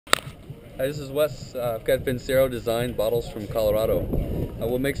Hi, this is Wes. I've got Vincero designed bottles from Colorado.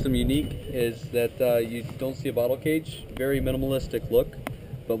 What makes them unique is that you don't see a bottle cage, very minimalistic look,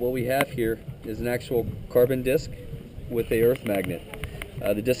 but what we have here is an actual carbon disc with a earth magnet.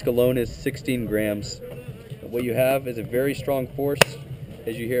 The disc alone is 16 grams. What you have is a very strong force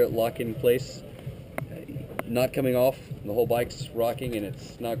as you hear it lock in place, not coming off. The whole bike's rocking and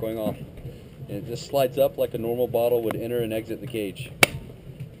it's not going off. And it just slides up like a normal bottle would enter and exit the cage.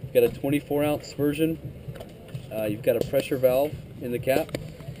 You've got a 24-ounce version. You've got a pressure valve in the cap,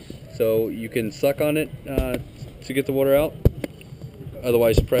 so you can suck on it to get the water out.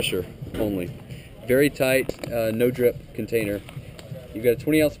 Otherwise, pressure only. Very tight, no drip container. You've got a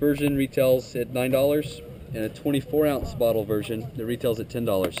 20-ounce version, retails at $9, and a 24-ounce bottle version that retails at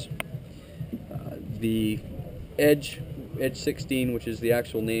 $10. The Edge 16, which is the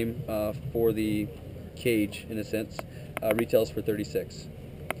actual name for the cage in a sense, retails for $36.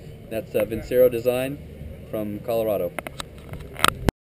 That's Vincero design from Colorado.